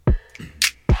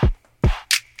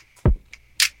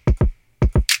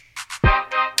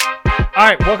All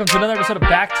right, welcome to another episode of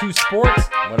Back to Sports.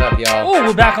 What up, y'all? Oh,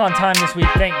 we're back on time this week,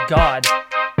 thank God.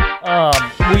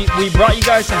 We brought you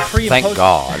guys some pre and post. Thank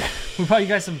God. We brought you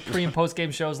guys some pre and post game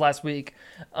shows last week.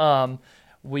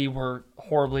 We were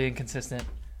horribly inconsistent,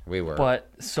 We were. but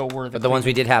so were the. But the ones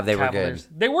we did have, they Cavaliers. were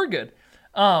good. They were good.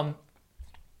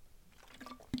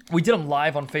 We did them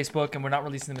live on Facebook, and we're not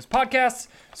releasing them as podcasts.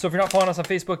 So if you're not following us on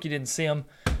Facebook, you didn't see them,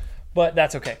 but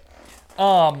that's okay.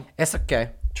 It's okay.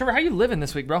 Trevor, how you living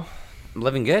this week, bro? I'm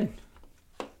living good.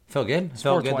 Feel good.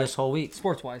 Felt good Sports-wise. this whole week.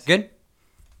 Sports-wise. Good.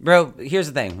 Bro, here's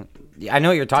the thing. I know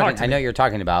what you're talking. Talk to I know me. what you're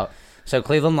talking about. So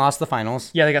Cleveland lost the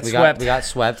finals. Yeah, they got we swept. we got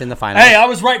swept in the finals. Hey, I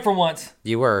was right for once.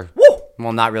 You were. Woo!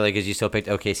 Well, not really, because you still picked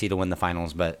OKC to win the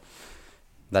finals, but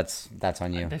that's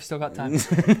on you. They've still got time.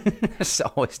 There's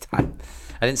always time.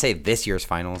 I didn't say this year's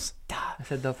finals. I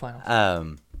said the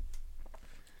finals.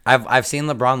 I've seen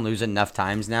LeBron lose enough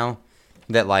times now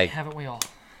that like. Haven't we all?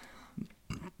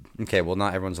 Okay, well,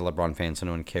 not everyone's a LeBron fan, so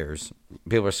no one cares.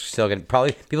 People are still gonna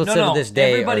still No, to this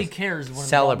day everybody are cares when LeBron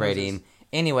celebrating. loses.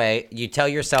 Anyway, you tell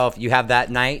yourself you have that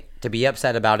night to be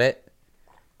upset about it,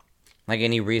 like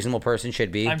any reasonable person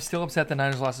should be. I'm still upset the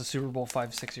Niners lost the Super Bowl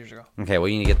 5-6 years ago. Okay, well,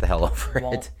 you need to get the hell over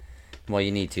Won't. it. Well,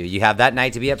 you need to. You have that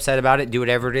night to be upset about it. Do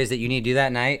whatever it is that you need to do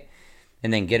that night,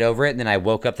 and then get over it. And then I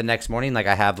woke up the next morning like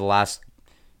I have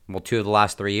two of the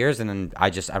last 3 years, and then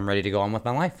I'm ready to go on with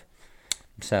my life.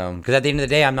 So, because at the end of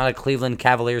the day, I'm not a Cleveland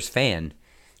Cavaliers fan.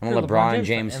 I'm a You're LeBron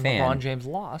James fan. LeBron James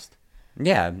lost.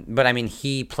 Yeah, but I mean,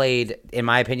 he played, in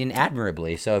my opinion,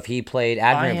 admirably. So if he played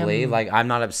admirably, I'm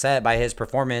not upset by his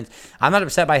performance. I'm not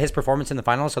upset by his performance in the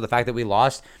finals. So the fact that we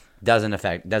lost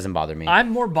doesn't bother me. I'm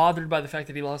more bothered by the fact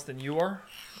that he lost than you are,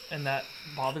 and that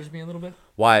bothers me a little bit.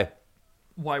 Why?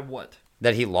 Why what?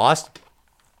 That he lost?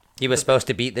 He was supposed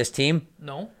to beat this team,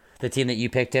 No, the team that you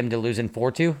picked him to lose in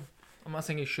 4-2, I'm not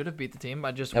saying he should have beat the team.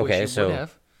 I just Okay, wish he so- would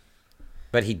have.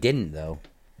 but he didn't though.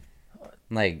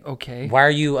 Like, Okay. why are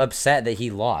you upset that he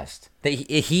lost? That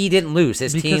he didn't lose.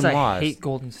 His Because team I lost. hate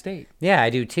Golden State. Yeah, I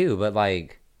do too. But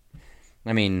like,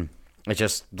 I mean, it's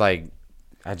just like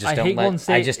I I just hate Golden don't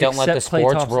State, let the except Klay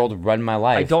sports Thompson. world run my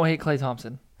life. I don't hate Klay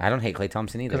Thompson I don't hate Klay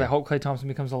Thompson either. because I hope Klay Thompson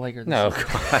becomes a Laker. This No,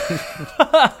 season.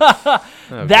 God.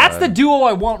 That's the duo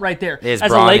I want right there. Is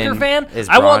As a Bron Laker and- fan, is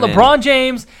I want Bron LeBron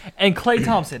James and Klay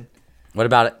Thompson. What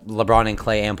about LeBron and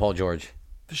Clay and Paul George?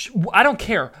 I don't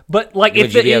care, but like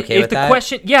Would you be okay if with the that?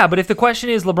 question, yeah, but if the question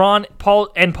is LeBron, Paul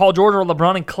George or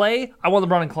LeBron and Clay, I want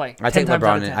LeBron and Clay. I 10 take times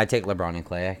out LeBron. of 10. I take LeBron and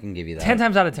Clay. I can give you that. 10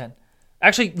 times out of 10.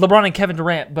 Actually, LeBron and Kevin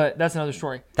Durant, but that's another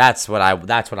story. That's what I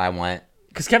want.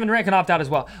 Because Kevin Durant can opt out as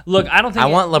well. Look, I don't think I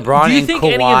want LeBron Do you and think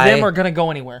any of Kawhi- them are going to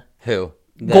go anywhere? Who?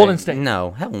 Golden State.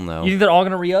 No, hell no. You think they're all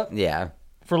going to re-up Yeah.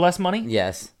 for less money?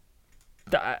 Yes.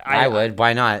 I I would.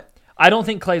 Why not? I don't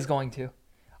think Clay's going to.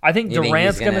 I think You think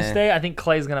Durant's he's going to gonna- stay. I think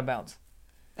Clay's going to bounce.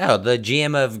 Oh, the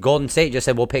GM of Golden State just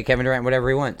said we'll pay Kevin Durant whatever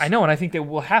he wants. I know, and I think they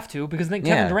will have to because I think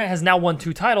Kevin Yeah. Durant has now won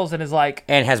 2 titles and is like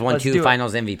And has won let's do 2 it.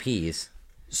 Finals MVPs.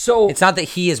 So It's not that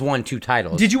he has won 2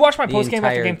 titles. did you watch my The post game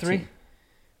after entire game 3? team-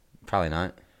 Probably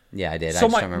not. Yeah, I did. So I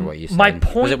just my- don't remember what you said. my Was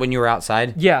point- it when you were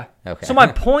outside? Yeah. Okay. So my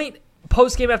point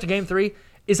post game after game 3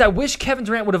 is I wish Kevin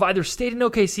Durant would have either stayed in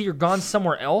OKC or gone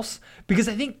somewhere else because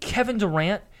I think Kevin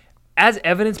Durant, as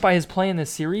evidenced by his play in this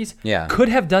series, Yeah. could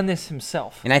have done this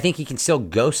himself. And I think he can still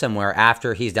go somewhere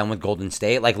after he's done with Golden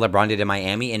State, like LeBron did in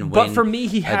Miami, and But win for me,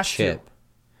 he a has to. chip.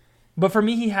 But for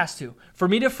me, he has to. For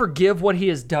me to forgive what he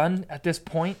has done at this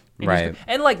point. in his- Right.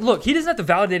 And, like, look, he doesn't have to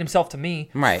validate himself to me.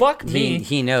 Right. Fuck me.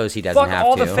 He knows he doesn't Fuck have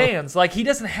all to. the fans. Like, he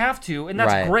doesn't have to, and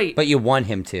that's Right. great. But you want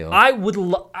him to. I would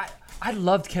I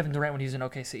loved Kevin Durant when he was in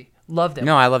OKC. Loved him.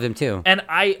 No, I loved him too. And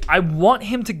I want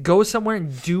him to go somewhere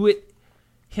and do it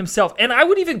himself. And I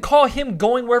would even call him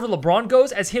going wherever LeBron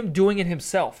goes as him doing it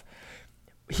himself.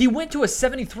 He went to a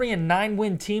 73-9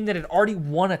 win team that had already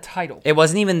won a title. It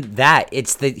wasn't even that.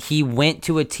 It's that he went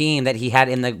to a team that he had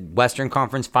in the Western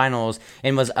Conference Finals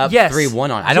and was up Yes. 3-1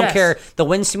 on. I don't Yes. care. The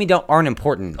wins to me aren't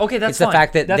important. Okay, that's It's the fine.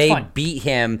 fact that That's they fine. beat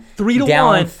him 3-1,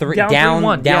 down down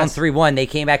 3-1, yes. 3-1. They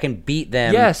came back and beat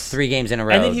them Yes. 3 games in a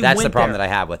row. And then he That's the went problem there. that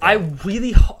I have with it.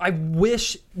 I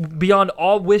wish beyond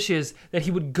all wishes that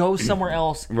he would go somewhere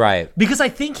else. Right. Because I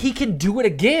think he can do it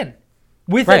again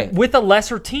with Right. with a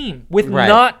lesser team, with Right.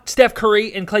 not Steph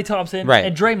Curry and Klay Thompson Right.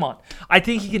 and Draymond. I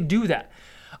think he can do that.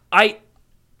 I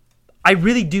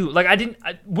really do. Like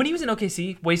when he was in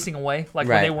OKC, wasting away, like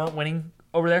when Right. they weren't winning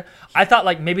over there, I thought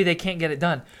like maybe they can't get it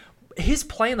done. His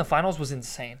play in the finals was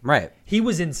insane. Right. He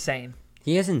was insane.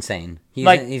 He is insane. He's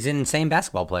Like- he's an insane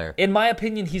basketball player. In my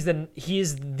opinion, he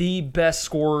is the best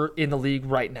scorer in the league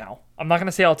right now. I'm not going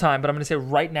to say all time, but I'm going to say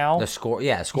right now. The score, He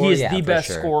is the for best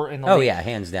sure. scorer in the Oh league. yeah,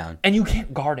 hands down. And you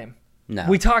can't guard him. No.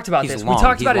 We talked about He's this. long. We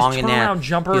talked He's about his long and turnaround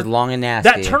jumper. He's long and nasty.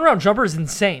 That turnaround jumper is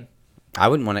insane. I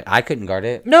wouldn't want to. I couldn't guard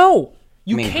it. No,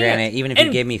 you I mean, can't. granted, even if And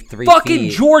you gave me 3 fucking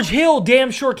feet. George Hill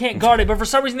damn sure can't guard it, but for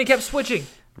some reason they kept switching.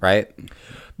 Right.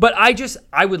 But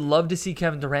I would love to see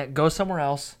Kevin Durant go somewhere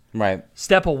else, Right.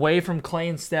 step away from Clay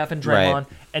and Steph and Draymond, Right.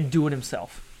 and do it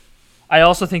himself. I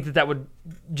also think that would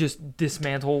just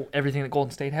dismantle everything that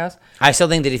Golden State has. I still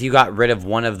think that if you got rid of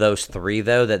one of those 3,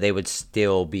 though, that they would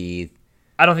still be.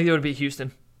 I don't think they would beat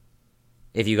Houston.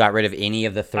 If you got rid of any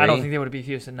of the 3. I don't think they would have beat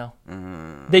Houston. No,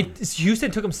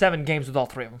 Houston took them 7 games with all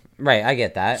 3 of them. Right. I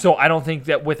get that. So I don't think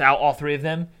that without all 3 of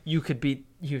them, you could beat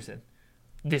Houston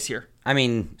this year. I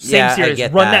mean, Same yeah, series. I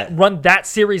get Run that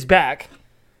series back.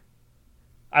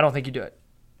 I don't think you do it.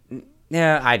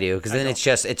 Yeah, I do, because then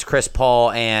it's Chris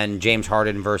Paul and James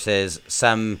Harden versus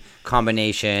some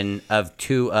combination of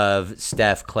 2 of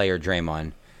Steph, Clay, or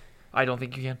Draymond. I don't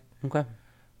think you can. Okay.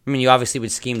 I mean, you obviously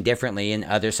would scheme differently, and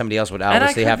somebody else would And I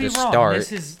obviously could have be to wrong. start.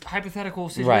 This is hypothetical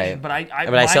situation, Right. but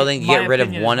I still think you my get rid of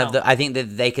opinion is one of no. the. I think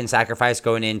that they can sacrifice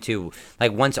going into,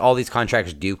 like, once all these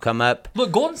contracts do come up.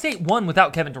 Look, Golden State won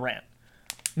without Kevin Durant.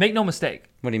 Make no mistake.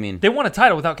 What do you mean? They won a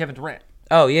title without Kevin Durant.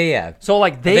 Oh, yeah. So,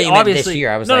 like, I thought they you meant obviously... this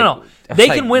year. I was no. I was They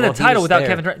like, can win well, a he title was without there.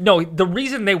 Kevin Durant. No, the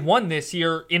reason they won this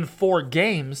year in 4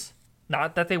 games,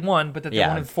 not that they won, but that they Yeah.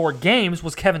 won in 4 games,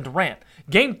 was Kevin Durant.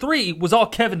 Game 3 was all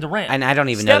Kevin Durant. And I don't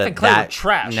even Steph know and Clay that were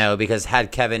trash. No, because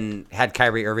had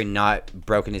Kyrie Irving not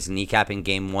broken his kneecap in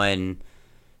Game 1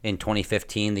 in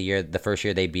 2015, the first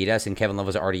year they beat us, and Kevin Love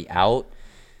was already out,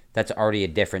 that's already a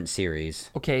different series.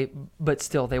 Okay, but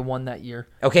still, they won that year.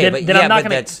 Okay, then, but then yeah, I'm not but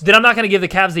gonna, that's- then I'm not going to give the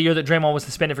Cavs the year that Draymond was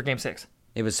suspended for Game 6.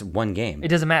 It was 1 game. It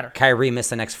doesn't matter. Kyrie missed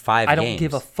the next 5 I games. don't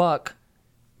give a fuck.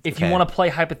 If you Okay. want to play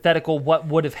hypothetical, what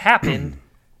would have happened,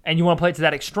 and you want to play it to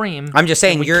that extreme, I'm just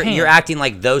saying then we you're can. acting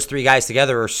like those 3 guys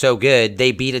together are so good.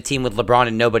 They beat a team with LeBron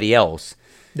and nobody else.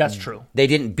 That's true. They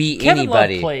didn't beat Kevin Love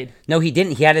anybody. played. No, he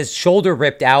didn't. He had his shoulder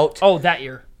ripped out. Oh, that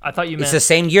year. I thought you meant. It's the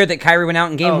same year that Kyrie went out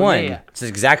in Game Oh, yeah, 1. yeah. It's the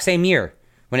exact same year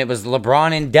when it was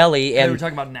LeBron and Delly. we And were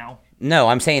talking about now. no,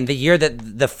 I'm saying the year that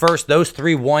those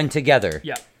 3 won together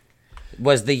Yeah.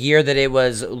 was the year that it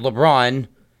was LeBron,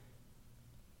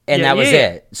 and Yeah, that was yeah, yeah.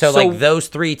 it. So like those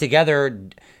 3 together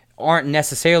aren't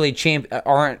necessarily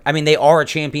they are a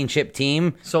championship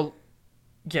team So,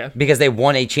 yeah. because they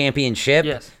won a championship.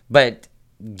 Yes. But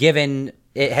given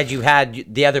it, had you had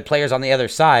the other players on the other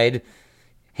side,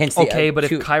 hence the Okay, but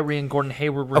 2 if Kyrie and Gordon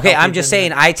Hayward were Okay, healthy, I'm just then saying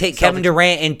the I take Kevin Celtics-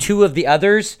 Durant and 2 of the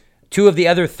others, 2 of the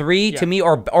other 3 Yeah. to me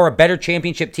are a better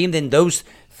championship team than those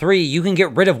 3. You can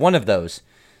get rid of one of those.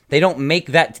 They don't make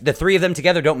that. The 3 of them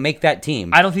together don't make that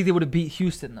team. I don't think they would have beat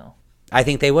Houston, though. I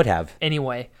think they would have.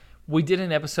 Anyway, we did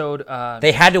an episode.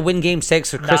 They had to win Game 6,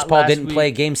 so Chris Not Paul last didn't week.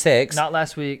 play Game 6. Not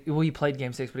last week. Well, he played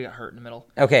Game 6, but he got hurt in the middle.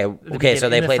 Okay, beginning- so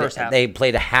they in the played. first half. They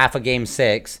played a half of Game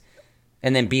 6,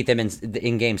 and then beat them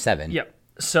in Game 7. Yep.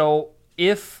 So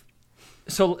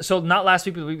not last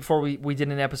week, but the week before, we did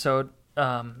an episode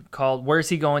called "Where's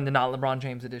He Going?" The Not LeBron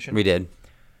James edition. We did.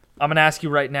 I'm gonna ask you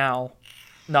right now,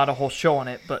 not a whole show on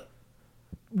it, but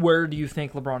where do you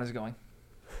think LeBron is going?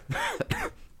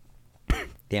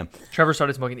 Damn. Trevor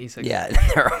started smoking e-cigs. Yeah,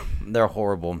 they're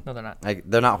horrible. No, they're not. Like,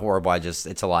 they're not horrible. It's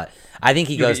a lot. I think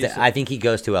he You'll goes get used to. to it. I think he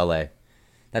goes to LA.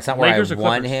 That's not where Lakers I or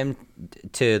want Clippers? him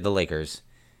to. The Lakers.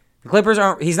 The Clippers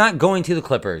aren't. He's not going to the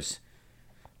Clippers.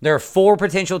 There are 4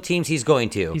 potential teams he's going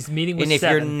to. He's meeting with and if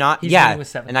 7. you're not, He's yeah, meeting with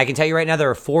 7. and I can tell you right now, there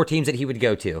are 4 teams that he would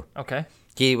go to. Okay.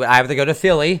 He would either go to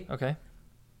Philly, Okay.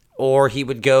 or he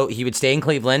would stay in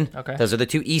Cleveland. Okay. Those are the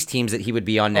 2 East teams that he would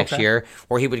be on next Okay. year.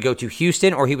 Or he would go to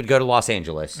Houston, or he would go to Los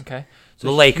Angeles. Okay.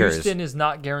 The Lakers. Houston is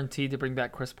not guaranteed to bring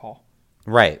back Chris Paul.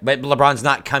 Right, but LeBron's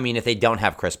not coming if they don't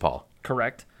have Chris Paul.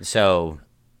 Correct. So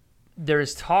There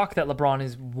is talk that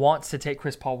LeBron wants to take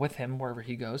Chris Paul with him wherever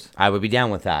he goes. I would be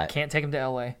down with that. Can't take him to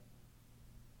LA.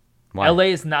 Why? LA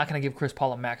is not going to give Chris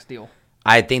Paul a max deal.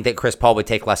 I think that Chris Paul would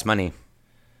take less money.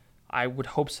 I would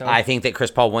hope so. I think that Chris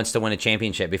Paul wants to win a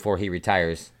championship before he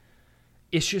retires.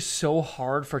 It's just so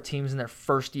hard for teams in their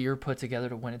first year put together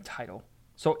to win a title.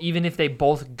 So even if they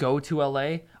both go to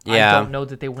LA, Yeah. I don't know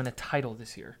that they win a title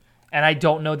this year. And I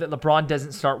don't know that LeBron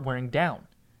doesn't start wearing down.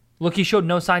 Look, he showed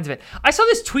no signs of it. I saw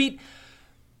this tweet.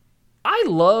 I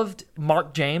loved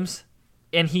Mark James,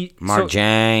 and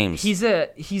James. He's a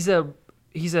I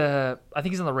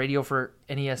think he's on the radio for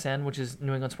NESN, which is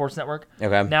New England Sports Network.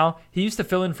 Okay. Now, he used to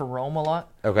fill in for Rome a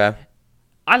lot. Okay.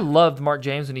 I loved Mark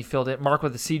James when he filled in. Mark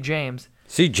with the C. James.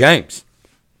 See James.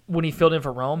 When he filled in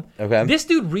for Rome. Okay. This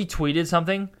dude retweeted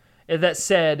something that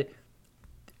said,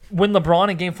 when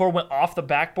LeBron in Game 4 went off the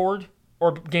backboard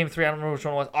or Game 3, I don't remember which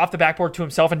one it was, off the backboard to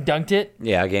himself and dunked it.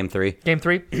 Yeah, Game 3. Game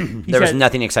 3. There was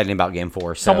nothing exciting about Game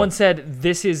 4. So. Someone said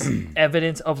this is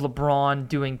evidence of LeBron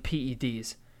doing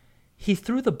PEDs. He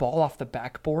threw the ball off the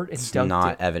backboard and It's dunked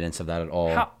not it. evidence of that at all.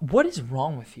 What is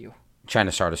wrong with you? Trying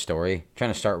to start a story.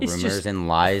 Trying to start It's rumors just- and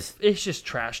lies. It's just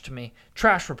trash to me.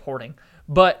 Trash reporting.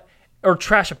 Or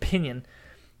trash opinion.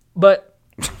 But,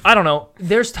 I don't know.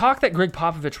 There's talk that Greg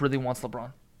Popovich really wants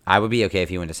LeBron. I would be okay if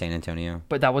he went to San Antonio.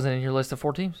 But that wasn't in your list of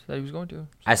 4 teams that he was going to.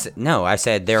 I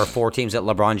said there are 4 teams that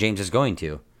LeBron James is going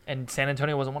to. And San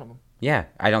Antonio wasn't one of them. Yeah,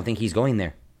 I don't think he's going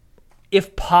there.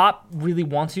 If Pop really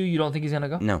wants you don't think he's going to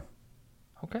go? No.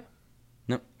 Okay.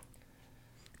 No.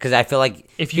 Because I feel like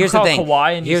If you here's call the thing.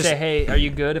 Kawhi and you Here's- say, hey, are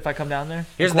you good if I come down there?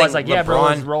 Here's the Kawhi's thing, like, yeah, bro,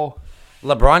 let's LeBron- roll.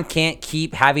 LeBron can't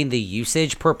keep having the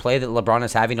usage per play that LeBron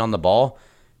is having on the ball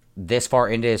this far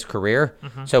into his career.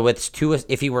 Mm-hmm. So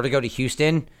if he were to go to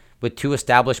Houston with 2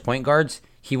 established point guards,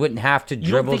 he wouldn't have to You don't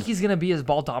dribble. think he's going to be as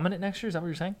ball dominant next year? Is that what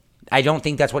you're saying? I don't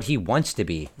think that's what he wants to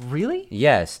be. Really?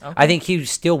 Yes. Okay. I think he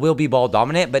still will be ball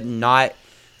dominant, but not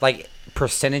like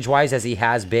percentage-wise as he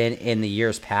has been in the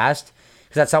years past,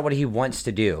 because that's not what he wants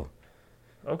to do.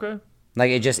 Okay.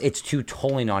 Like it's too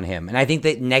tolling on him. And I think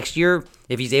that next year,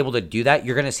 if he's able to do that,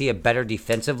 you're going to see a better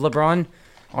defensive LeBron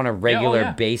on a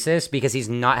regular basis, because he's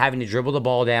not having to dribble the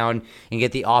ball down and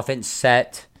get the offense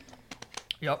set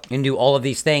Yep. and do all of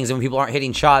these things. And when people aren't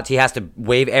hitting shots, he has to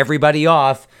wave everybody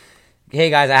off. Hey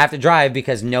guys, I have to drive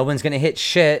because no one's going to hit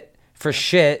shit for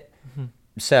shit.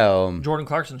 So Jordan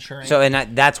Clarkson sure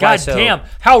ain't. that's why. God damn.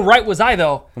 How right was I,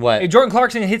 though? What? If Jordan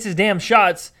Clarkson hits his damn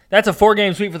shots, that's a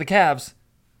 4-game sweep for the Cavs.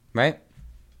 Right?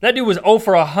 That dude was 0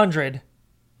 for 100.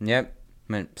 Yep.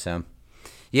 So,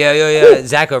 yeah.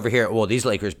 Zach over here. Well, these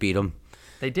Lakers beat them.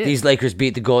 They did. These Lakers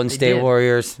beat the Golden State did.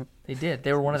 Warriors. They did.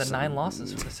 They were one of the 9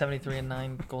 losses for the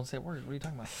 73-9 Golden State Warriors. What are you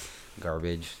talking about?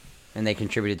 Garbage. And they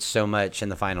contributed so much in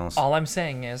the finals. All I'm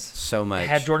saying is, So much.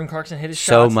 had Jordan Clarkson hit his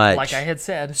So shots, much. like I had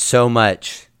said. So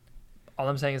much. All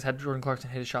I'm saying is, had Jordan Clarkson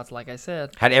hit his shots, like I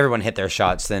said. Had everyone hit their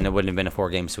shots, then it wouldn't have been a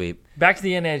 4-game sweep. Back to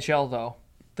the NHL, though.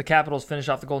 The Capitals finished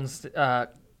off the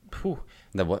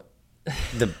The what?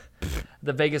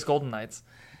 the Vegas Golden Knights.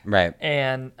 Right.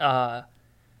 And,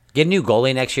 Get a new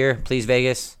goalie next year, please,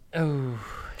 Vegas. oh.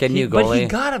 Get a new But goalie. he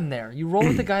got him there. You roll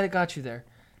with the guy that got you there.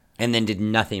 And then did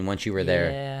nothing once you were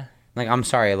there. Yeah. Like, I'm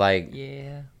sorry. Like,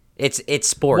 Yeah. it's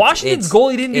sports. Washington's It's-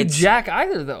 goalie didn't do it's- jack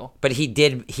either, though. But he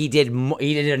did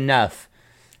enough.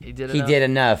 He did. He enough. did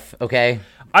enough, okay?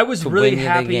 I was to really win you the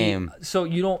happy. game. So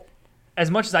you don't, as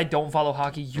much as I don't follow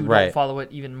hockey, you Right. don't follow it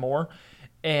even more.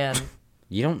 And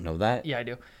You don't know that. yeah, I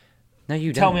do. No,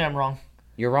 you don't. Tell me I'm wrong.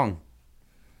 You're wrong.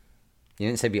 You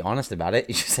didn't say be honest about it.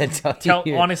 You just said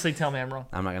Honestly, tell me I'm wrong.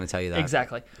 I'm not going to tell you that.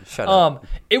 Exactly. Shut up.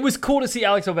 It was cool to see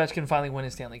Alex Ovechkin finally win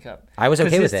his Stanley Cup. I was okay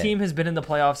 'Cause with his it. team has been in the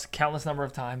playoffs countless number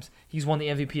of times. He's won the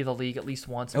MVP of the league at least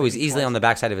once. Oh, he's maybe easily twice. on the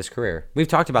backside of his career. We've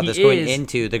talked about He this going is.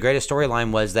 into the greatest storyline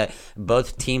was that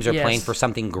both teams are Yes. playing for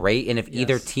something great, and if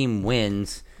either Yes. team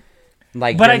wins,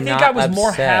 like, But I you're think not I was more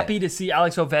upset. happy to see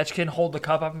Alex Ovechkin hold the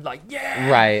cup up and be like, yeah,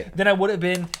 Right. than I would have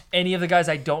been any of the guys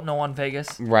I don't know on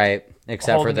Vegas. Right,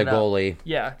 except for holding the it up. goalie.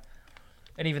 Yeah.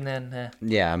 And even then,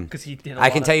 Yeah. because he did. I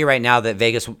can tell you right now that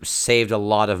Vegas saved a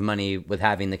lot of money with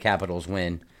having the Capitals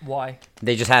win. why.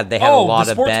 They had Oh, a lot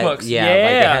the of sports bet. books. Yeah, like they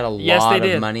Yeah. had a Yes, they lot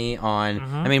did. of money on.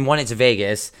 I mean, one, it's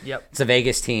Vegas. Yep. It's a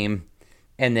Vegas team,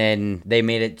 and then they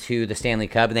made it to the Stanley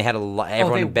Cup, and they had a lot.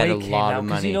 Everyone bet a lot of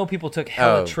because money. you know people took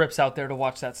hella Oh. trips out there to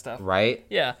watch that stuff. Right.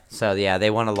 Yeah. So yeah, they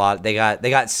won a lot. They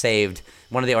got saved.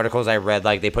 One of the articles I read,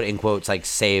 like they put in quotes like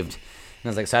saved. And I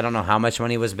was like, so I don't know how much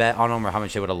money was bet on them or how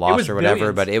much they would have lost was or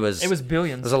whatever, billions. but it was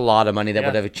billions. It was a lot of money that Yeah.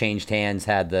 would have changed hands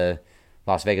had the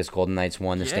Las Vegas Golden Knights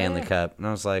won the Stanley Yeah. Cup. And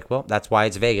I was like, well, that's why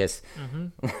it's Vegas.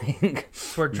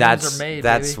 That's where dreams that's are made.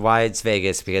 that's baby. why it's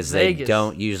Vegas, because they Vegas.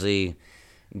 don't usually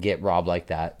get robbed like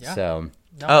that. Yeah. So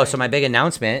No, so my big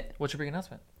announcement. What's your big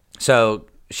announcement? So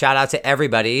shout out to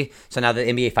everybody. So now the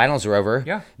NBA finals are over.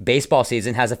 Yeah. Baseball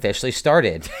season has officially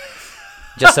started.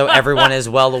 Just so everyone is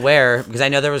well aware, because I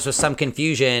know there was some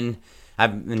confusion.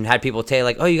 I've had people say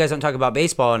like, "Oh, you guys don't talk about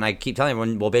baseball," and I keep telling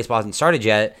everyone, "Well, baseball hasn't started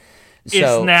yet." So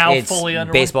It's now fully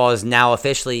underway. Baseball is now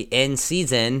officially in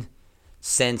season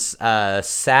since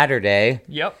Saturday.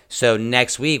 Yep. So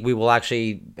next week we will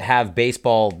actually have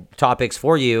baseball topics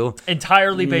for you.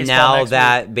 Entirely baseball Now next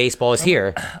that week. baseball is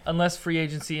here. Unless free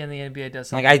agency and the NBA does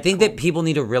something. Like, I think that people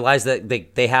need to realize that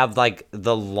they have like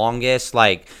the longest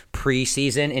like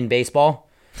preseason in baseball.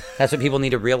 That's what people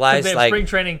need to realize. They have Like, spring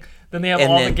training, then they have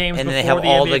and all then, the games and before then they have the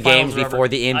all NBA the games finals or before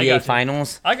the whatever. I NBA got you.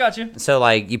 finals. I got you. So,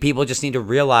 like, you people just need to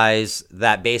realize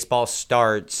that baseball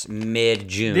starts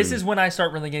mid-June. This is when I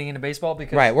start really getting into baseball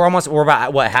because right. We're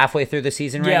about what, halfway through the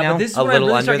season right yeah, now. but this is a when I little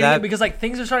really under start getting that. it because like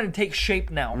things are starting to take shape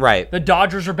now. Right. The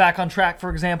Dodgers are back on track, for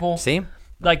example. See,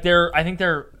 Like I think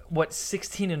they're what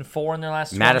 16-4 in their last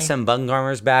 20? Madison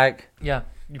Bumgarner's back. Yeah,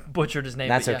 you butchered his name.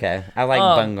 That's but yeah. okay. I like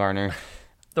Bumgarner.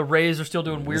 The Rays are still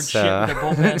doing weird So- shit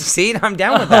with their bullpen. See, I'm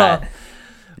down with that.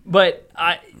 But So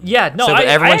I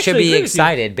everyone actually should agree be with you.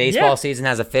 excited. Baseball Yeah. season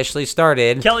has officially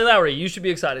started. Kelly Lowry, you should be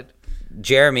excited.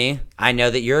 Jeremy, I know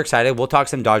that you're excited. We'll talk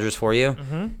some Dodgers for you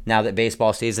Mm-hmm. now that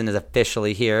baseball season is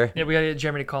officially here. Yeah, we gotta get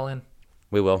Jeremy to call in.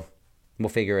 We will. We'll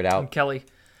figure it And out. Kelly,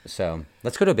 So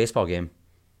let's go to a baseball game.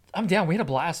 I'm down. We had a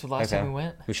blast with last time we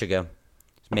went. We should go.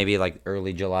 Maybe like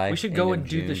early July. We should go end and of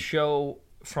do the June. show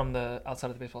from the outside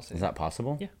of the baseball Is stadium. that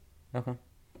possible? Yeah. Okay.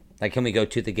 Like, can we go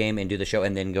to the game and do the show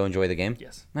and then go enjoy the game?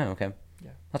 Yes. Oh, okay.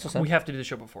 Yeah. That's what's up. We have to do the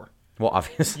show before. Well,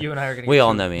 obviously. You and I are gonna. We get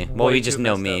all too- know me. Well, way we just too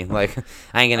know messed me. up. Like,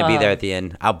 I ain't gonna be there at the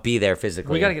end. I'll be there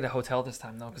physically. We gotta get a hotel this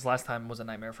time though, because last time was a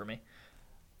nightmare for me.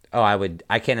 Oh,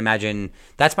 I can't imagine.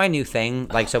 That's my new thing.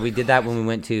 Like, so we did that when we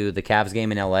went to the Cavs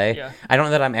game in LA. Yeah. I don't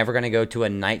know that I'm ever gonna go to a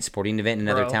night sporting event in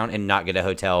another Bro. town and not get a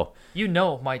hotel. You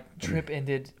know, my trip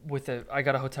ended with I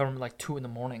got a hotel room at like 2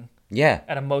 a.m. Yeah.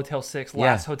 at a Motel 6, Yeah.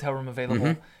 last hotel room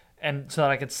available, and so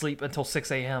that I could sleep until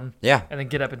 6 a.m. Yeah. and then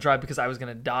get up and drive because I was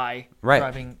gonna die Right.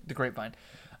 driving the Grapevine.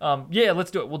 Yeah,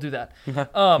 let's do it. We'll do that. We'll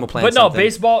plan But no, something.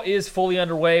 baseball is fully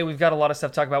underway. We've got a lot of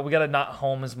stuff to talk about. We got to not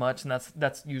home as much, and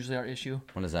that's usually our issue.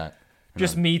 What is that?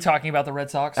 Just me talking about the Red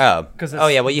Sox. Oh. because Oh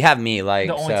yeah. Well, you have me. Like,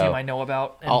 the only so team I know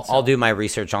about. And I'll do my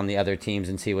research on the other teams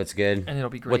and see what's good. And it'll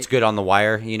be great. What's good on the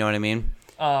wire? You know what I mean?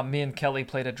 Me and Kelly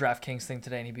played a DraftKings thing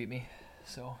today, and he beat me.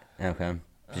 So Okay.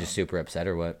 Just super upset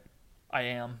or what? I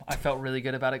am. I felt really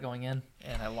good about it going in,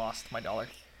 and I lost my dollar.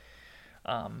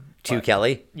 To But-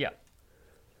 Kelly. Yeah.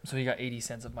 So he got 80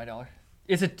 cents of my dollar.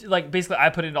 It's like basically I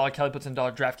put in $1, Kelly puts in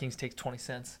 $1, DraftKings takes 20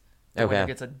 cents. The Okay. winner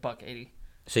gets $1.80.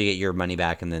 So you get your money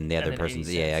back, and then the other then person's.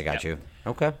 80 Yeah, I cents, got yeah. you.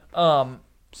 Okay. Um,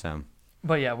 So.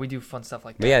 but yeah, we do fun stuff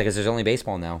like that. But yeah, because there's only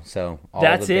baseball now, so all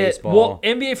That's the it. baseball. Well,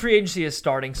 NBA free agency is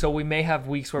starting, so we may have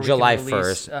weeks where we July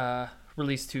can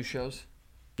release 2 shows.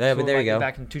 yeah, So but we there might you be go.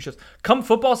 Back in 2 shows. Come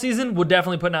football season, we're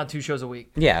definitely putting out 2 shows a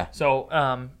week. Yeah, So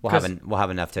we'll 'cause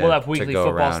have enough to. we'll have to weekly go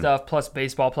football around. stuff plus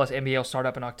baseball plus NBA will start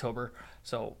up in October.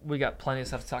 So we got plenty of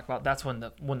stuff to talk about. That's when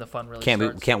the fun really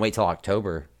starts. Can't wait till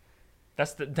October,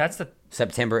 That's the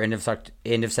September, end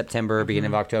of September, beginning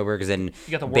of October, because then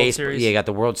You got the World Series. Yeah, you got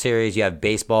the World Series. You have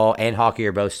baseball and hockey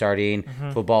are both starting.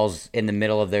 Football's in the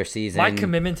middle of their season. my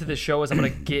commitment to this show is I'm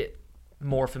going to get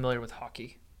more familiar with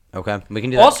hockey. Okay, we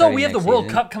can do that. Also, starting we have the next World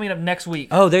season. Cup coming up next week.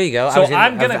 Oh, there you go. So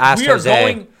I've asked we are Jose.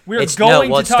 going. We are It's- going no,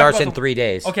 well, to it talk starts about in 3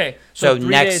 days. Okay, So 3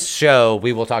 next days, show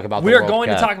we will talk about. we the are World going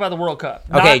Cup. to talk about the World Cup.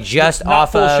 Okay, Not- just not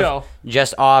off full of, show.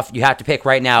 just off. You have to pick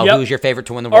right now. Yep. Who's your favorite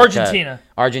to win the World Cup? Argentina.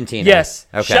 Argentina. Yes.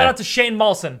 Okay. Shout out to Shane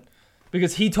Malson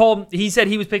because he said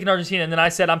he was picking Argentina, and then I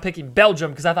said I'm picking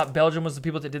Belgium because I thought Belgium was the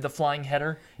people that did the flying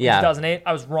header in Yeah. 2008.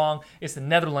 I was wrong. It's the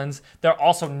Netherlands. They're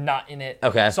also not in it.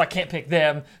 Okay. So I can't pick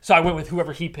them. So I went with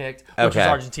whoever he picked, which was Okay.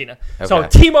 Argentina. So Okay.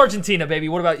 Team Argentina, baby.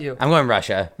 What about you? I'm going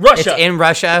Russia. Russia. It's in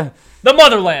Russia, The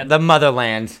motherland. the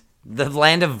motherland, the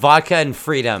land of vodka and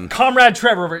freedom. Comrade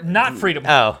Trevor over not freedom.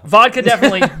 Oh. Vodka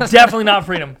definitely not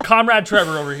freedom. Comrade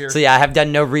Trevor over here. So yeah, I have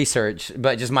done no research,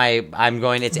 but just I'm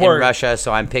going. It's Word. in Russia,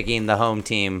 so I'm picking the home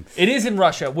team. It is in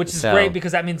Russia, which is So- great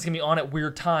because that means it's gonna be on at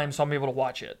weird times, so I'm able to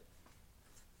watch it.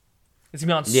 It's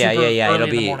gonna be on super Yeah. early It'll in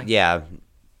the be morning.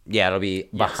 it'll be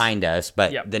behind us,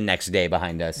 but Yep. the next day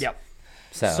behind us. Yep.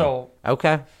 So So-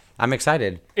 okay, I'm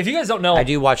excited. If you guys don't know, I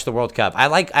do watch the World Cup. I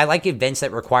like events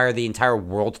that require the entire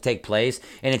world to take place,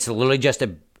 and it's literally just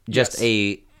Yes.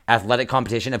 a athletic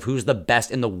competition of who's the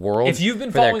best in the world. if you've been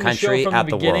for their following the show country from at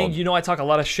the beginning, world. you know I talk a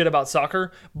lot of shit about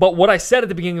soccer. But what I said at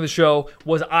the beginning of the show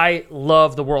was I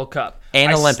love the World Cup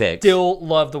And I Olympics. Still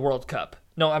love the World Cup.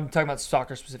 No, I'm talking about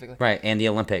soccer specifically. Right, and the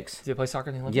Olympics. Do they play soccer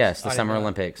in the Olympics? Yes, the I didn't Summer know that.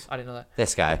 Olympics. I didn't know that.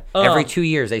 This guy. Every 2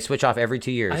 years, they switch off every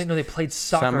 2 years. I didn't know they played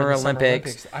soccer in Summer the Summer Olympics.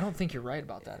 Olympics. I don't think you're right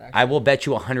about that. Actually, I will bet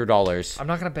you $100. I'm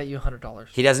not gonna bet you $100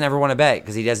 He doesn't ever want to bet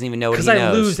because he doesn't even know what he because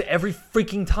knows. I lose every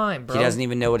freaking time, bro. He doesn't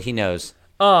even know what he knows.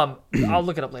 I'll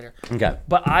look it up later. Okay.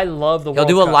 But I love the He'll World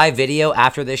do a Cup. live video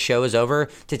after this show is over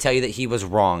to tell you that he was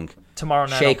wrong. tomorrow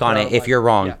night. Shake I'll on put it out if like- you're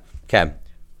wrong. Yeah. Okay.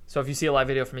 So if you see a live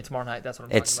video from me tomorrow night, that's what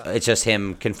I'm It's talking about. it's just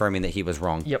him confirming that he was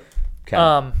wrong. Yep.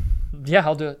 Okay. Yeah,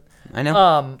 I'll do it. I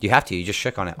know. You have to. You just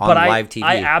shook on it on But live TV.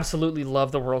 I absolutely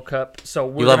love the World Cup. So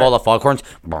you love all the foghorns.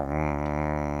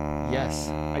 Yes. Yes,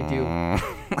 I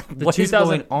do. What is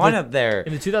going on up there?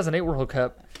 In the 2008 World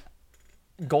Cup,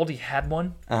 Goldie had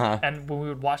one, Uh-huh. and when we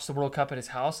would watch the World Cup at his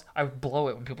house, I would blow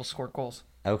it when people scored goals.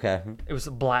 Okay. It was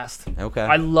a blast. Okay.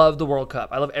 I love the World Cup.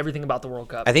 I love everything about the World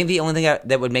Cup. I think the only thing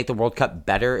that would make the World Cup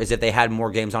better is if they had more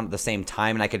games on at the same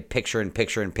time, and I could picture.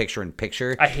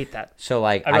 I hate that. So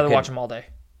like, I'd rather I could watch them all day.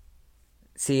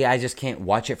 see. I just can't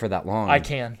watch it for that long. I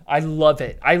can. I love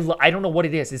it. I don't know what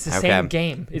it is. It's the same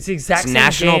game. It's the exact same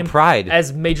national game pride.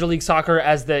 as Major League Soccer,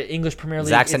 as the English Premier League.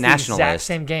 Zach's a it's the nationalist. exact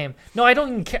same game. No, I don't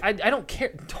even care. I don't care.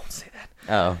 Don't say that.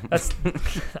 Oh. That's.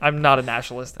 I'm not a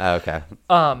nationalist. Oh, okay.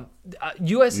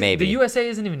 US. Maybe. The USA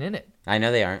isn't even in it. I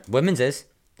know they aren't. Women's is.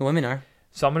 The women are.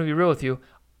 So I'm gonna be real with you.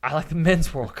 I like the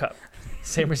men's World Cup.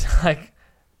 Same reason I like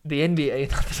the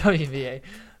NBA, not the WNBA.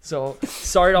 So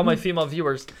sorry to all my female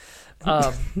viewers.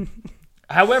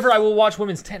 However, I will watch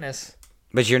women's tennis.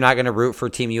 But you're not going to root for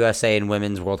Team USA in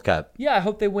Women's World Cup. Yeah, I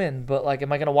hope they win. But like,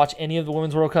 am I gonna watch any of the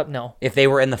women's World Cup? No. If they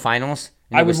were in the finals,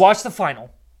 and I it would was- watch the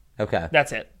final. Okay.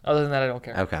 That's it. Other than that, I don't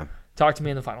care. Okay. Talk to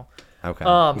me in the final. Okay.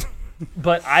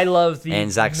 But I love the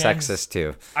and Zach's men's- sexist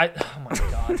too. Oh my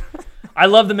god, I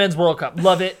love the men's World Cup.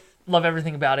 Love it. Love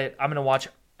everything about it. I'm gonna watch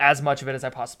as much of it as I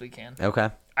possibly can. Okay.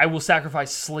 I will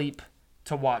sacrifice sleep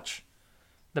to watch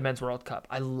the men's World Cup.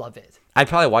 I love it. I'd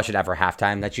probably watch it after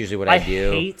halftime. That's usually what I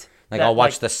do. hate like that, I'll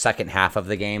watch like- the second half of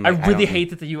the game. I Like, really don't- hate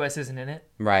that the U.S. isn't in it.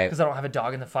 Right. Because I don't have a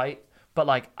dog in the fight. But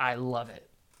like, I love it.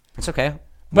 It's okay.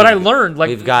 But I learned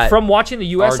we've got from watching the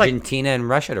U.S. like Argentina and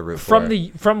Russia to root for.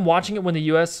 from watching it when the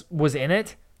U.S. was in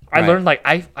it. I Right. learned like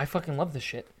I fucking love this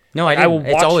shit. No, I Like, didn't. will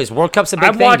It's watch- always World Cup's a big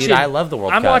I'm thing, watching, dude. I love the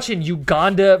World Cup. I'm watching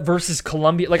Uganda versus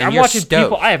Colombia. Like And I'm you're watching stoked.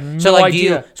 people. I have no so, like,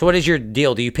 idea. So what is your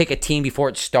deal? Do you pick a team before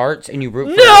it starts and you root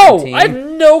for No, the team? I have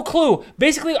no clue.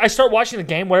 Basically, I start watching the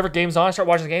game. Whatever game's on, I start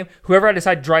watching the game. Whoever I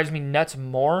decide drives me nuts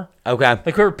more, Okay.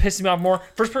 like whoever pisses me off more,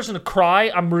 first person to cry,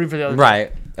 I'm rooting for the other. Right.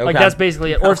 Team. Okay. Like that's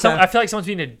basically it. Or if Okay. I feel like someone's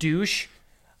being a douche,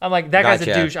 I'm like that guy's a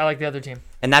Gotcha. douche. I like the other team.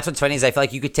 And that's what's funny is I feel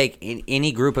like you could take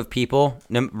any group of people,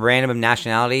 random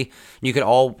nationality, you could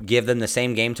all give them the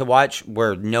same game to watch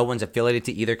where no one's affiliated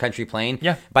to either country playing.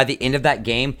 Yeah. By the end of that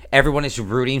game, everyone is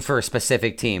rooting for a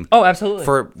specific team. Oh, absolutely.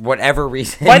 For whatever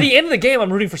reason. By the end of the game,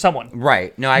 I'm rooting for someone.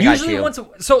 Right. No, I Usually got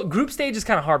you. so group stage is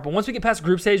kind of hard, but once we get past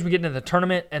group stage, we get into the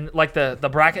tournament and like the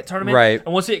bracket tournament. Right.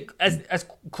 And once we as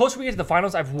closer we get to the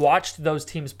finals, I've watched those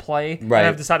teams play. Right. And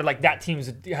I've decided like that team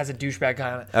has a douchebag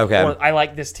guy on it. Okay. Or I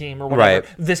like this team or whatever. Right.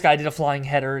 This guy did a flying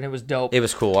header and it was dope. It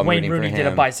was cool. I'm Wayne rooting for Rooney did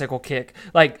a him. bicycle kick,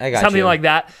 like I got something you. like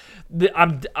that.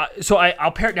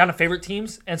 I'll pare it down to favorite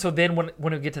teams, and so then when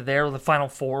we get to the final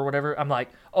four or whatever, I'm like,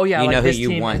 oh yeah, I You like know who this you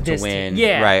team want and to this win. Team.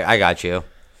 Yeah. Right. I got you.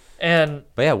 And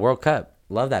But yeah, World Cup.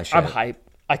 Love that shit. I'm hype.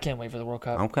 I can't wait for the World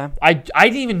Cup. Okay. I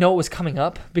didn't even know it was coming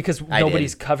up because I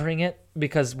nobody's did. covering it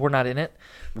because we're not in it.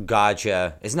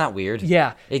 Gotcha. Isn't that weird?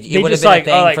 Yeah. It They would have just been like, a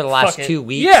thing oh, like, for the last fuck it. 2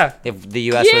 weeks. Yeah. If the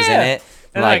U.S. was in Yeah. it.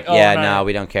 And Like, like, oh, yeah, no. no,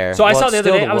 we don't care. So I Well, saw it's the other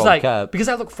still day, I was World like, Cup. because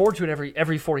I look forward to it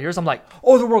every 4 years. I'm like,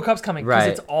 oh, the World Cup's coming because Right.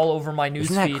 it's all over my news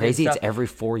Isn't that feed crazy? and It's stuff. every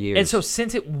 4 years. And so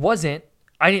since it wasn't,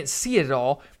 I didn't see it at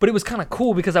all, but it was kind of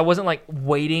cool because I wasn't like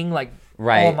waiting, like,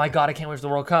 Right. oh my god, I can't wait for the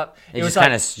World Cup. it was just like,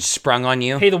 kind of sprung on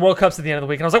you. hey, the World Cup's at the end of the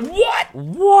week, and I was like, what?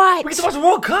 What? We get to watch the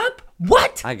World Cup?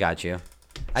 What? I got you.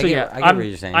 I So get, yeah, I get what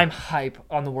you're saying. I'm hype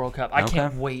on the World Cup. I Okay.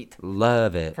 can't wait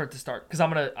Love it. for it to start because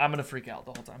I'm gonna freak out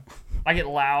the whole time. I get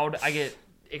loud. I get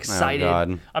excited. Oh,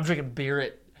 God. I'm drinking beer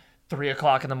at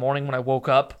 3:00 in the morning when I woke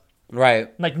up. Right.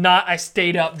 Like not, I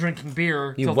stayed up drinking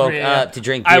beer. You till woke 3 a.m. up to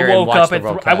drink I beer and woke watch up the at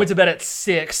World I Cup. went to bed at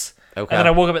 6. Okay. And then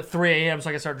I woke up at 3 a.m. so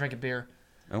I could start drinking beer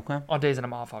Okay. on days that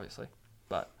I'm off, obviously.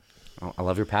 But Oh, I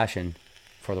love your passion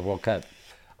for the World Cup.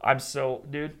 I'm so,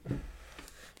 dude.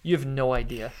 You have no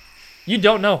idea. You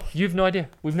don't know. You have no idea.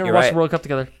 We've never You're watched right. the World Cup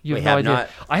together. You have We no have idea. not.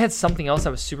 I had something else I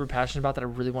was super passionate about that I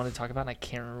really wanted to talk about, and I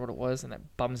can't remember what it was, and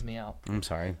that bums me out. I'm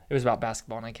sorry. It was about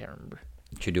basketball, and I can't remember.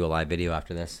 Should do a live video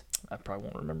after this. I probably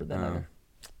won't remember that either.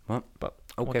 Well, But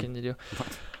okay. what can you do? can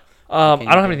I you don't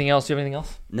have do? anything else. Do you have anything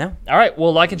else? no. All right.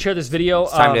 Well, like and share this video.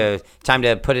 It's time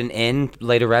to put an end,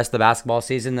 lay to rest the basketball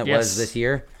season that was Yes. this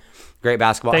year. Great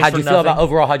basketball. Thanks How'd for you feel about nothing.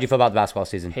 overall? How'd you feel about the basketball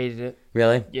season? Hated it.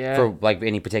 Really? Yeah. For like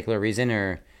any particular reason,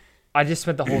 or I just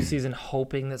spent the whole season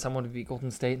hoping that someone would beat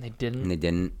Golden State, and they didn't. they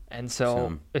didn't? And so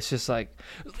So- it's just like,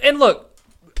 and look,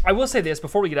 I will say this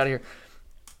before we get out of here.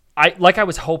 I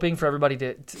was hoping for everybody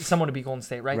to someone to beat Golden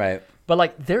State, right? Right. But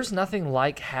like, there's nothing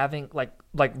like having like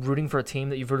rooting for a team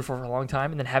that you've rooted for a long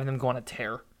time and then having them go on a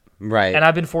tear. Right. And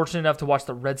I've been fortunate enough to watch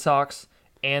the Red Sox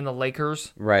and the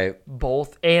Lakers right.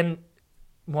 both, and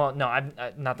Well, no,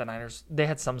 not the Niners. They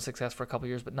had some success for a couple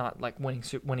years, but not like winning.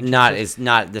 Not is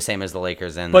not the same as the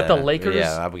Lakers and. But the Lakers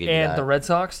I would give you and that. the Red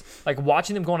Sox, like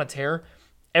watching them go on a tear,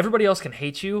 everybody else can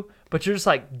hate you, but you're just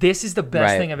like, this is the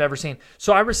best Right. thing I've ever seen.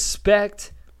 So I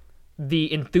respect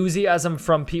the enthusiasm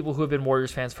from people who have been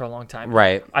Warriors fans for a long time.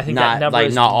 Right. I think Not- that number like,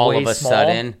 is not all way of a small.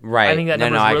 sudden. Right. I think that No,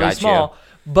 number no, is I really got you. small,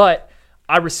 but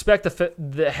I respect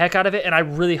the heck out of it, and I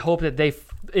really hope that they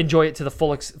enjoy it to the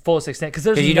fullest extent because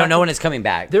Because you don't know when it's coming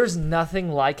back. There's nothing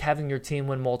like having your team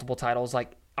win multiple titles,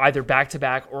 like either back to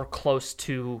back or close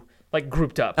to like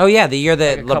grouped up. Oh yeah, the year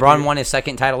that Like a couple LeBron years. won his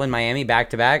second title in Miami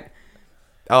back to back.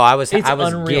 Oh, I was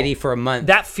unreal. giddy for a month.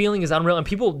 That feeling is unreal, and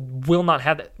people will not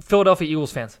have that. Philadelphia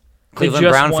Eagles fans, they Cleveland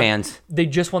just Brown won- fans. they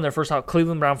just won their first title.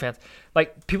 Cleveland Brown fans,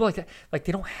 like people like that, like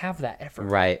they don't have that effort.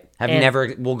 Right.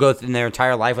 And- Will go through their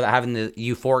entire life without having the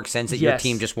euphoric sense that your Yes.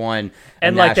 team just won a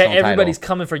And like that, national everybody's title.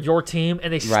 coming for your team,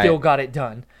 and they Right. still got it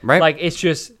done. Right. Like it's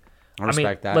just, I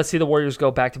respect that. Let's see the Warriors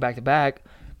go back to back to back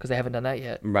because they haven't done that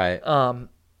yet. Right.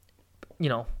 You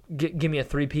know, give me a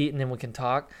three-peat and then we can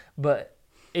talk. But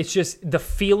it's just the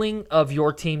feeling of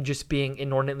your team just being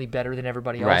inordinately better than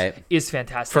everybody else Right. is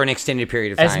fantastic. For an extended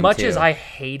period of time. As much too. as I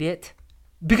hate it,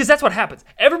 because that's what happens.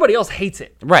 Everybody else hates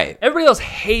it. Right. Everybody else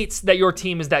hates that your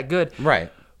team is that good.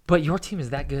 Right. But your team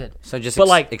is that good. So just but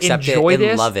like accept enjoy it and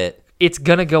this. love it. It's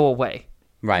gonna go away.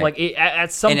 Right. Like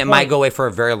at some And point. it might go away for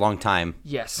a very long time.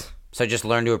 Yes. So just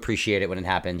learn to appreciate it when it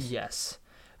happens. Yes.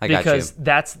 I got Because you.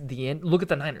 that's the end. Look at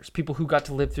the Niners. People who got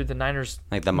to live through the Niners,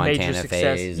 Like the major Montana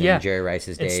success. phase yeah. and Jerry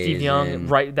Rice's and days. Steve Young, and-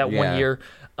 right? That one yeah. year.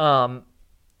 And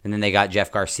then they got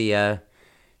Jeff Garcia,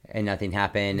 and nothing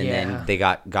happened. And Yeah. then they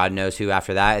got God knows who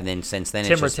after that. And then since then,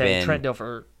 Tim it's just Rattay, been Trent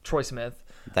Dilfer, Troy Smith.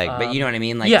 like. But you know what I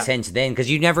mean? Like yeah. since then,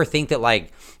 because you never think that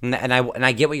like, and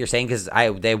I get what you're saying because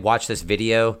they watched this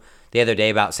video the other day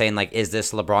about saying like, is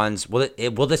this LeBron's?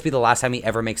 Will this be the last time he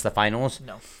ever makes the finals?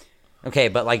 No. Okay,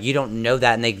 but like you don't know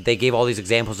that, and they gave all these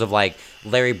examples of like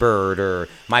Larry Bird or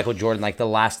Michael Jordan, like the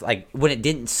last, like when it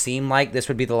didn't seem like this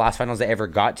would be the last finals they ever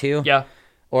got to. Yeah.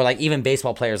 Or like even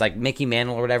baseball players like Mickey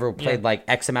Mantle or whatever played like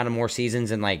X amount of more seasons,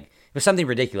 and like it was something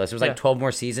ridiculous. It was like Yeah. 12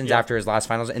 more seasons after his last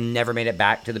finals and never made it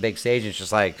back to the big stage. It's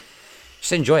just like,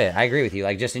 just enjoy it. I agree with you.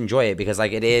 Like just enjoy it because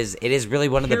like it is really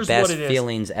one of the Here's best what it is.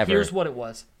 feelings ever. Here's what it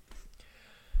was.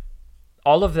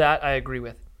 All of that I agree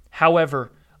with.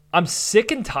 However, I'm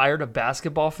sick and tired of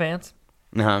basketball fans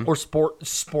Uh-huh. or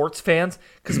sports fans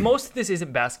because most of this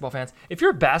isn't basketball fans. If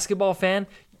you're a basketball fan,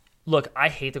 look, I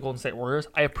hate the Golden State Warriors.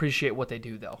 I appreciate what they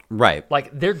do though. Right. Like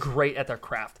they're great at their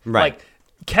craft. Right. Like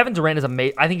Kevin Durant is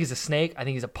amazing. I think he's a snake. I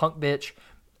think he's a punk bitch,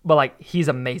 but like he's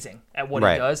amazing at what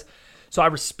Right. he does. So I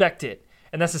respect it.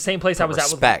 And that's the same place I was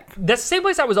Respect. at with. That's the same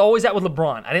place I was always at with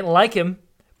LeBron. I didn't like him,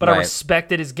 but I Right.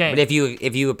 respected his game. But if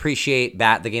you appreciate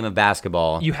the game of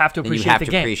basketball, You have to then appreciate you have the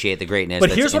to game. appreciate the greatness. But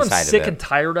that's here's what I'm inside sick of it. and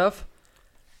tired of.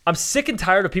 I'm sick and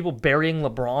tired of people burying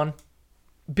LeBron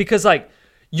because, like,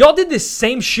 y'all did this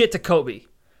same shit to Kobe.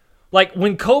 Like,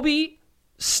 when Kobe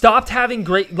stopped having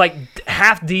great, like,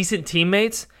 half decent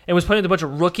teammates and was playing with a bunch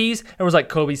of rookies and was like,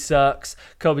 Kobe sucks,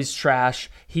 Kobe's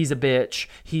trash, he's a bitch,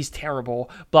 he's terrible,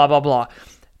 blah, blah, blah.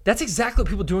 That's exactly what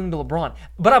people are doing to LeBron.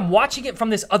 But I'm watching it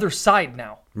from this other side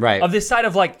now. Right. Of this side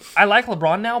of, like, I like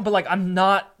LeBron now, but, like, I'm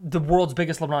not the world's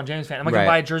biggest LeBron James fan. Am I going Right.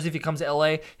 to buy a jersey if he comes to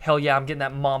LA? Hell yeah, I'm getting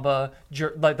that Mamba,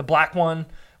 like the black one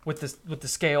with the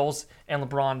scales and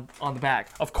LeBron on the back.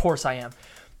 Of course I am.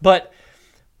 But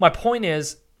my point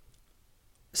is,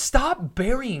 stop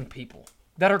burying people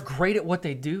that are great at what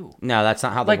they do. No, that's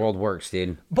not how the Like- world works,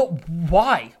 dude. But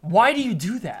why? Why do you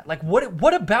do that? Like,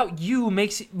 what about you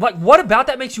makes what about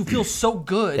that makes you feel so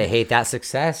good? They hate that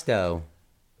success, though.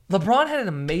 LeBron had an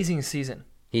amazing season.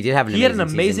 He did have an He amazing had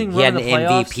an amazing season. He had run an in the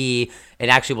playoffs. MVP,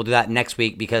 and actually we'll do that next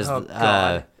week because Oh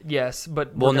God, yes,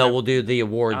 but we'll do the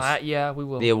awards. yeah, we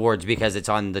will. The awards because it's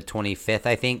on the 25th,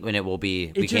 I think, when it will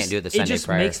be. We can't do it the Sunday It just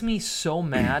prior. makes me so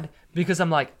mad because I'm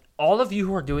like, all of you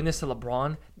who are doing this to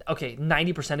LeBron, okay,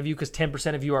 90% of you, because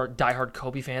 10% of you are diehard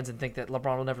Kobe fans and think that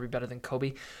LeBron will never be better than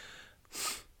Kobe.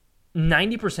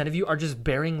 90% of you are just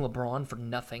burying LeBron for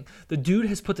nothing. The dude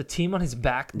has put the team on his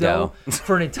back, though,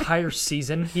 for an entire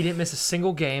season. He didn't miss a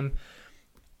single game.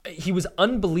 He was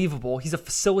unbelievable. He's a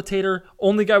facilitator,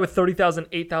 only guy with 30,000,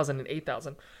 8,000, and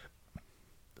 8,000.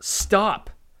 Stop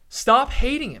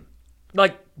hating him.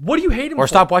 Like, what do you hate him for? Or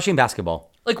stop watching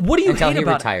basketball Like, what do you until hate he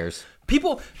about retires. it?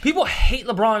 People hate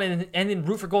LeBron and then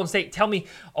root for Golden State. Tell me,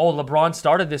 oh, LeBron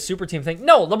started this super team thing.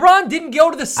 No, LeBron didn't go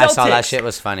to the Celtics. I saw that shit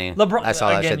was funny. LeBron, I saw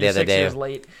that again, shit the you're other 6 day. years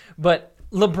late. But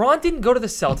LeBron didn't go to the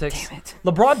Celtics. Damn it.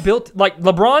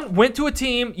 LeBron went to a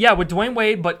team, with Dwayne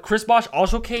Wade, but Chris Bosh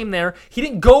also came there. He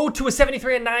didn't go to a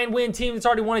 73-9 win team that's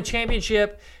already won a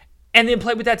championship and then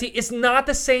play with that team. It's not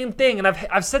the same thing, and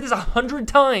I've said this 100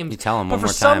 times. You tell him but one for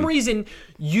more some time. reason,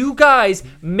 you guys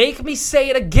make me say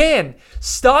it again.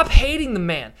 Stop hating the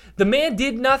man. The man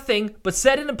did nothing but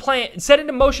set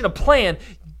into motion a plan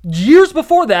years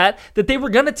before that they were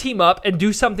going to team up and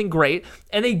do something great,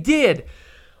 and they did.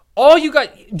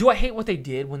 Do I hate what they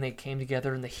did when they came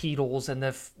together and the Heatles and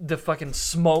the fucking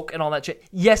smoke and all that shit?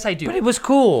 Yes, I do. But it was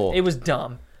cool. It was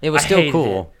dumb. It was still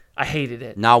cool. I hated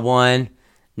it. Not 1,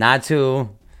 not 2,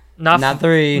 not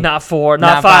 3, not 4,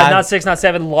 not 5, not 6, not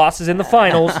 7 losses in the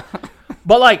finals.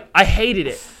 But I hated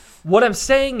it. What I'm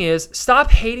saying is,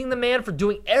 stop hating the man for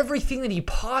doing everything that he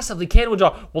possibly can with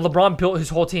Well, LeBron built his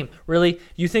whole team. Really?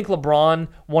 You think LeBron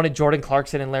wanted Jordan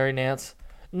Clarkson and Larry Nance?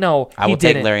 No, I will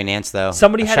take Larry Nance, though.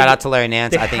 Shout out to Larry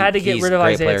Nance. I think had to get he's rid a of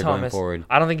great Isaiah player Thomas. going forward.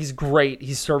 I don't think he's great.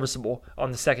 He's serviceable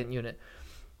on the second unit.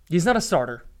 He's not a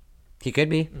starter. He could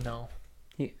be. No.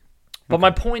 But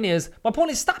my point is,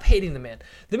 stop hating the man.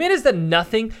 The man has done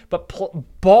nothing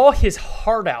but ball his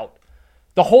heart out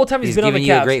the whole time he's been on the Cavs. He's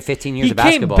given you a great 15 years of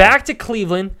basketball. He came back to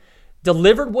Cleveland,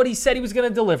 delivered what he said he was going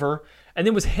to deliver, and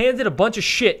then was handed a bunch of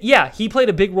shit. Yeah, he played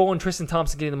a big role in Tristan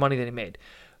Thompson getting the money that he made.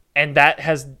 And that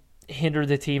has hindered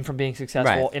the team from being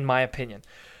successful, in my opinion.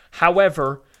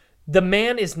 However, the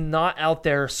man is not out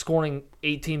there scoring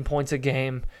 18 points a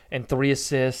game and 3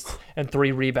 assists and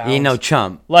 3 rebounds. He ain't no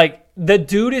chump. The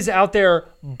dude is out there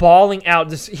balling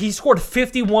out. He scored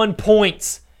 51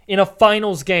 points in a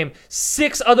finals game.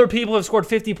 6 other people have scored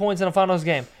 50 points in a finals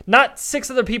game. Not 6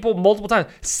 other people multiple times.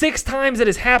 6 times it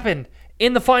has happened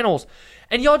in the finals.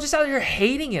 And y'all just out here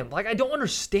hating him. I don't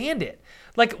understand it.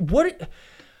 What...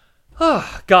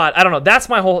 Oh God, I don't know. That's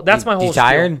my whole. You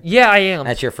tired? Spiel. Yeah, I am.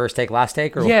 That's your first take, last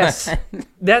take, or yes? What?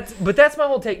 That's my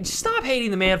whole take. Just stop hating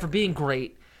the man for being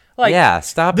great.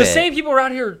 Stop the it. The same people are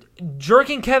out here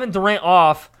jerking Kevin Durant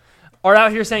off are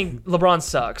out here saying LeBron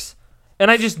sucks, and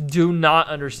I just do not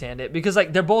understand it because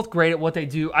they're both great at what they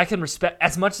do. I can respect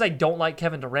as much as I don't like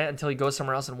Kevin Durant until he goes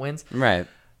somewhere else and wins. Right.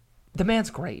 The man's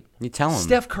great. You tell him.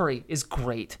 Steph Curry is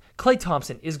great. Klay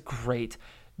Thompson is great.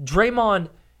 Draymond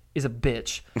is a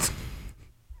bitch.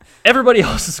 Everybody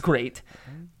else is great.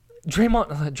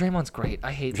 Draymond's great.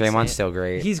 I hate Draymond's still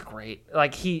great. He's great.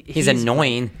 He's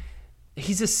annoying. Great.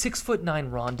 He's a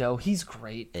 6'9" Rondo. He's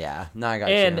great. Yeah. No, I got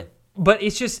you. But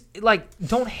it's just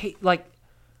don't hate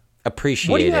appreciate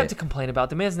it. What do you have to complain about?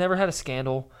 The man's never had a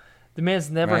scandal. The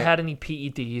man's never had any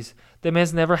PEDs. The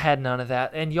man's never had none of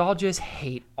that. And y'all just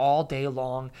hate all day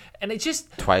long. And it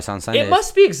just... Twice on Sundays. It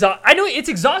must be exhausting. I know it's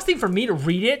exhausting for me to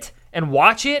read it and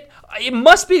watch it. It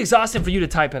must be exhausting for you to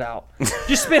type it out.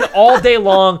 Just spend all day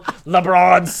long,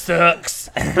 LeBron sucks.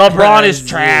 LeBron is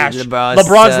trash.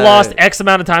 LeBron's lost X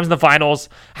amount of times in the finals.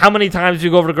 How many times do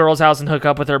you go over to a girl's house and hook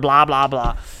up with her? Blah, blah,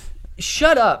 blah.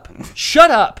 Shut up. Shut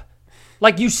up.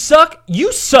 You suck.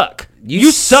 You suck.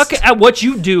 You suck at what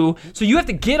you do, so you have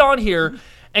to get on here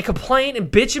and complain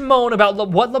and bitch and moan about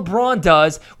what LeBron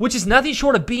does, which is nothing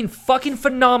short of being fucking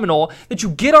phenomenal, that you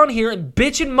get on here and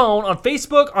bitch and moan on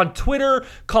Facebook, on Twitter,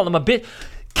 call him a bitch.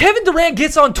 Kevin Durant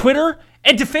gets on Twitter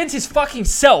and defends his fucking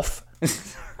self.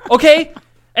 Okay?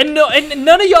 And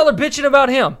none of y'all are bitching about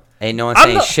him. Ain't no one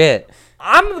saying shit.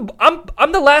 I'm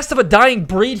the last of a dying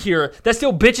breed here that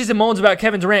still bitches and moans about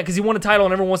Kevin Durant because he won a title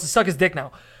and everyone wants to suck his dick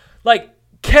now.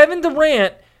 Kevin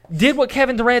Durant did what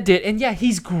Kevin Durant did, and yeah,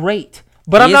 he's great.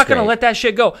 But I'm not going to let that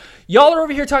shit go. Y'all are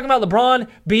over here talking about LeBron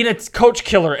being a coach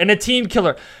killer and a team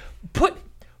killer. Put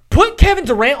Kevin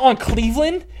Durant on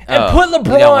Cleveland and put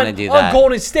LeBron on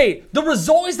Golden State. The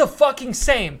result is the fucking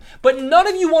same. But none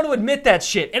of you want to admit that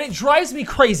shit, and it drives me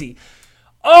crazy.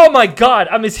 Oh my God,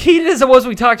 I'm as heated as I was when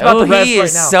we talked about the refs right now. He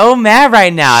is so mad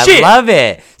right now. Shit. I love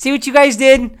it. See what you guys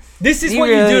did? This is what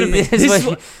you do to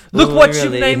me. Look what you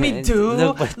made me do.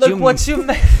 Look what you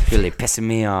made. Really pissing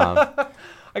me off.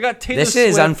 I got Taylor This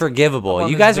is unforgivable.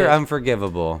 You guys are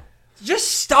unforgivable. Just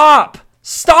stop.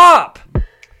 Stop.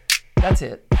 That's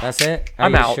it. That's it?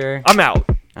 I'm out. Sure? I'm out.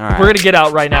 All right. We're going to get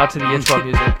out right now to the intro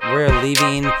music. We're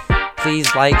leaving.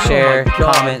 Please like, share,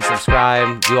 comment,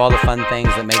 subscribe. Do all the fun things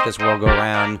that make this world go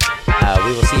around.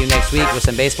 We will see you next week with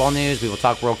some baseball news. We will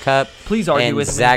talk World Cup. Please argue with me.